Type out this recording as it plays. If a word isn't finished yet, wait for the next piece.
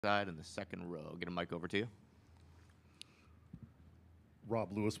side in the second row. Get a mic over to you.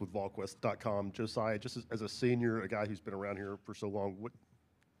 Rob Lewis with VolQuest.com. Josiah, just as a senior, a guy who's been around here for so long,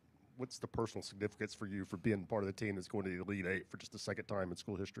 what's the personal significance for you for being part of the team that's going to the Elite Eight for just the second time in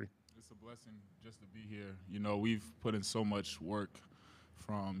school history? It's a blessing just to be here. You know, we've put in so much work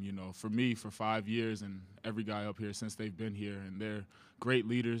from, for me, for 5 years, and every guy up here since they've been here, and they're great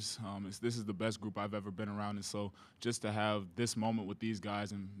leaders. This is the best group I've ever been around, and so just to have this moment with these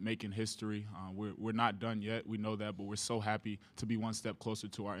guys and making history, we're not done yet. We know that, but we're so happy to be one step closer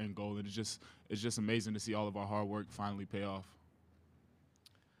to our end goal, and it's just amazing to see all of our hard work finally pay off.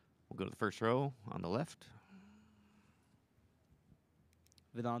 We'll go to the first row on the left.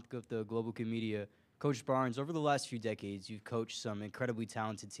 Vedant Gupta, Global Media. Coach Barnes, over the last few decades, you've coached some incredibly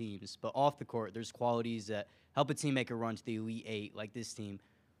talented teams, but off the court, there's qualities that help a team make a run to the Elite Eight, like this team.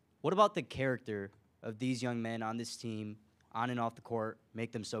 What about the character of these young men on this team, on and off the court,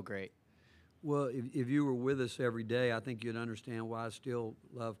 make them so great? Well, if you were with us every day, I think you'd understand why I still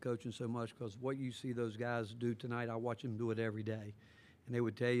love coaching so much, because what you see those guys do tonight, I watch them do it every day. And they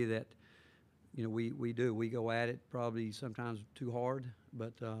would tell you that, we do. We go at it probably sometimes too hard,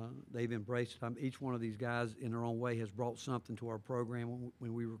 but they've embraced it. Each one of these guys in their own way has brought something to our program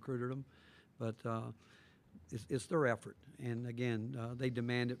when we recruited them. But it's their effort. And, again, they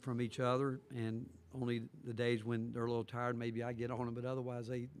demand it from each other. And only the days when they're a little tired, maybe I get on them. But otherwise,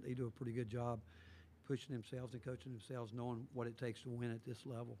 they do a pretty good job pushing themselves and coaching themselves, knowing what it takes to win at this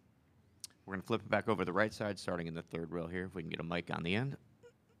level. We're going to flip it back over to the right side, starting in the third row here, if we can get a mic on the end.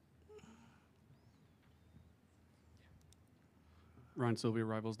 Ryan Sylvia,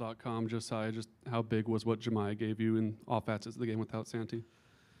 Rivals.com. Josiah, just how big was what Jahmai gave you in all facets of the game without Santi?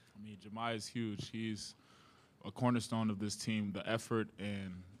 I mean, Jahmai is huge. He's a cornerstone of this team. The effort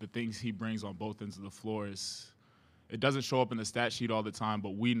and the things he brings on both ends of the floor it doesn't show up in the stat sheet all the time,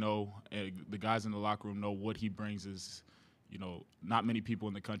 but we know, the guys in the locker room know what he brings is, not many people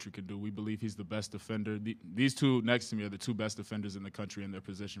in the country can do. We believe he's the best defender. These two next to me are the two best defenders in the country in their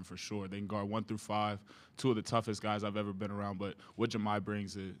position for sure. They can guard 1 through 5, two of the toughest guys I've ever been around. But what Jahmai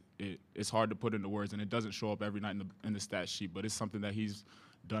brings, it's hard to put into words, and it doesn't show up every night in the stat sheet. But it's something that he's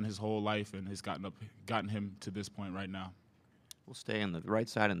done his whole life and has gotten him to this point right now. We'll stay on the right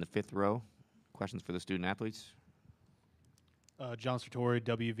side in the fifth row. Questions for the student athletes? John Sartori,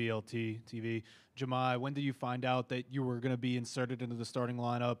 WVLT TV. Jahmai, when did you find out that you were going to be inserted into the starting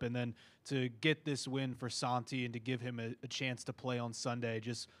lineup, and then to get this win for Santi and to give him a chance to play on Sunday?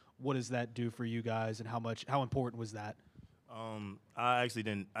 Just what does that do for you guys, and how important was that? I actually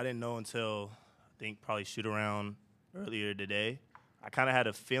didn't know until I think probably shoot around earlier today. I kind of had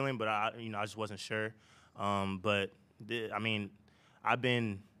a feeling, but I just wasn't sure. But I've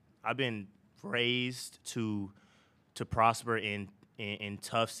been raised to prosper in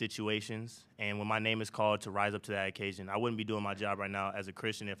tough situations, and when my name is called, to rise up to that occasion. I wouldn't be doing my job right now as a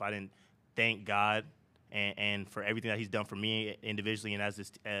Christian if I didn't thank God and for everything that He's done for me individually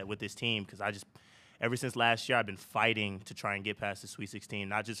and with this team. Because ever since last year, I've been fighting to try and get past the Sweet 16,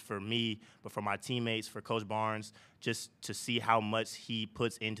 not just for me, but for my teammates, for Coach Barnes, just to see how much he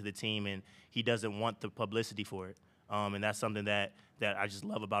puts into the team, and he doesn't want the publicity for it. And that's something that I just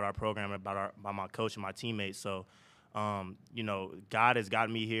love about our program, about my coach and my teammates. So, God has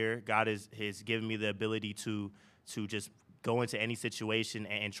gotten me here. God has given me the ability to just go into any situation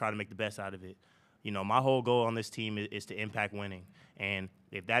and try to make the best out of it. My whole goal on this team is to impact winning. And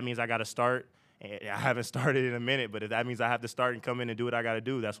if that means I got to start, I haven't started in a minute, but if that means I have to start and come in and do what I got to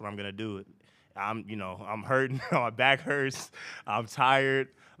do, that's what I'm going to do. I'm hurting. My back hurts. I'm tired.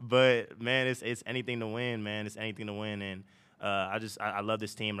 But, man, it's anything to win, man. It's anything to win. And I love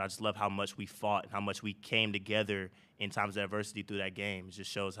this team, and I just love how much we fought and how much we came together in times of adversity through that game. It just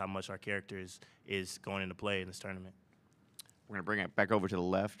shows how much our character is going into play in this tournament. We're going to bring it back over to the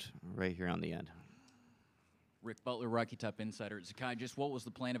left, right here on the end. Rick Butler, Rocky Top Insider. Zakai, just what was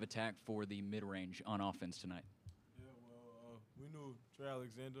the plan of attack for the mid-range on offense tonight? Yeah, well, we knew Trey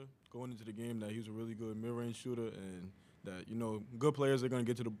Alexander going into the game that he was a really good mid-range shooter, and that good players are going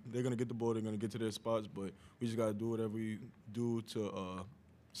to get the ball, they're going to get to their spots, but we just got to do whatever we do to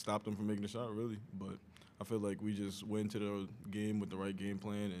stop them from making the shot, really. But I feel like we just went into the game with the right game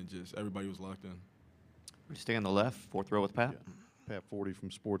plan, and just everybody was locked in. We stay on the left, fourth row with Pat. Yeah. Pat Forty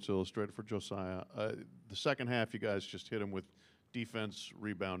from Sports Illustrated for Josiah. The second half, you guys just hit him with defense,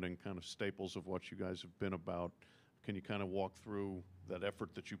 rebounding, kind of staples of what you guys have been about. Can you kind of walk through that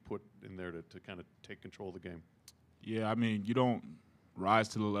effort that you put in there to kind of take control of the game? Yeah, I mean, you don't rise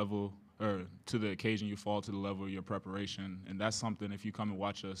to the level to the occasion, you fall to the level of your preparation. And that's something, if you come and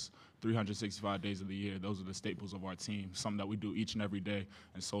watch us 365 days of the year, those are the staples of our team, something that we do each and every day.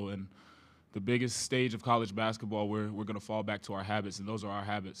 And so in the biggest stage of college basketball, we're going to fall back to our habits, and those are our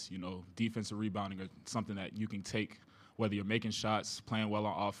habits. You know, defensive rebounding are something that you can take, whether you're making shots, playing well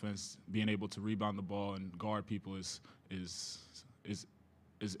on offense, being able to rebound the ball and guard people is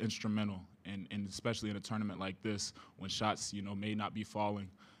instrumental, and especially in a tournament like this when shots, you know, may not be falling,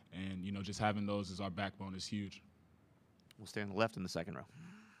 and, you know, just having those as our backbone is huge. We'll stay on the left in the second row.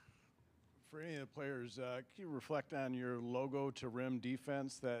 For any of the players, can you reflect on your logo to rim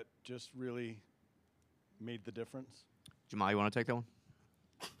defense that just really made the difference? Jahmai, you want to take that one?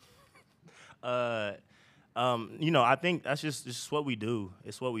 You know, I think that's just what we do.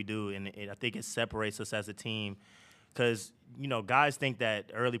 It's what we do, and I think it separates us as a team. Because, you know, guys think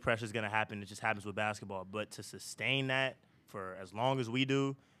that early pressure is going to happen. It just happens with basketball. But to sustain that for as long as we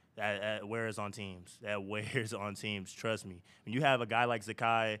do, that wears on teams. That wears on teams, trust me. When you have a guy like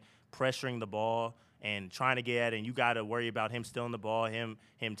Zakai pressuring the ball and trying to get at it, and you got to worry about him stealing the ball, him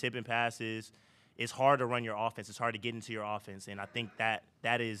tipping passes, it's hard to run your offense. It's hard to get into your offense. And I think that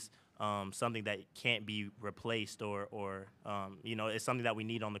is something that can't be replaced or you know, it's something that we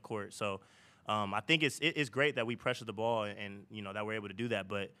need on the court. So I think it's great that we pressure the ball and, you know, that we're able to do that.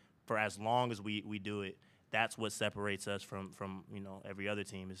 But for as long as we do it, that's what separates us from you know, every other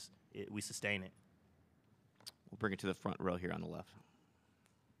team is we sustain it. We'll bring it to the front row here on the left.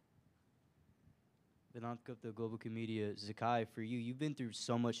 Vedant Gupta, Global Media. Zakai, for you, you've been through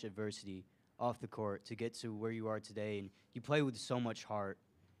so much adversity off the court to get to where you are today, and you play with so much heart.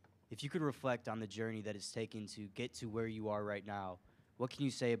 If you could reflect on the journey that it's taken to get to where you are right now, what can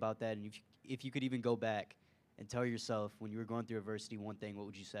you say about that? And if you could even go back and tell yourself when you were going through adversity one thing, what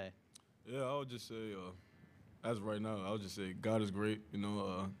would you say? Yeah, I would just say, as of right now, I would just say God is great. You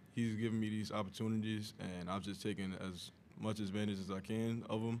know, He's given me these opportunities, and I've just taken as much advantage as I can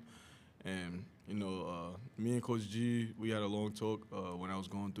of them. And, you know, me and Coach G, we had a long talk when I was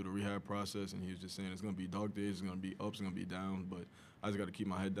going through the rehab process, and he was just saying it's going to be dark days, it's going to be ups, it's going to be downs, but I just got to keep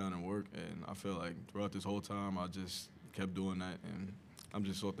my head down and work. And I feel like throughout this whole time, I just kept doing that, and I'm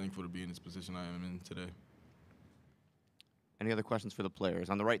just so thankful to be in this position I am in today. Any other questions for the players?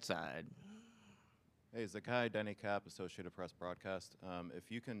 On the right side. Hey, Zakai, Denny Cap, Associated Press Broadcast. If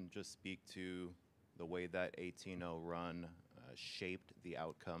you can just speak to the way that 18-0 run shaped the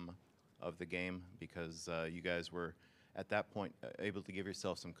outcome of the game, because you guys were, at that point, able to give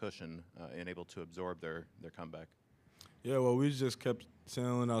yourself some cushion and able to absorb their comeback. Yeah, well, we just kept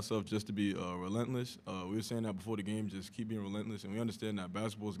telling ourselves just to be relentless. We were saying that before the game, just keep being relentless, and we understand that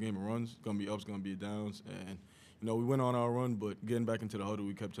basketball's a game of runs. It's going to be ups, going to be downs, and you know, we went on our run, but getting back into the huddle,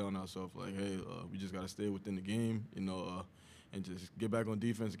 we kept telling ourselves, like, hey, we just got to stay within the game, you know, and just get back on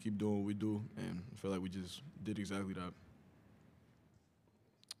defense and keep doing what we do. And I feel like we just did exactly that.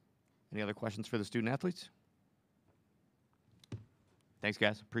 Any other questions for the student athletes? Thanks,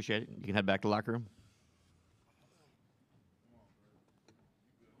 guys. Appreciate it. You can head back to the locker room.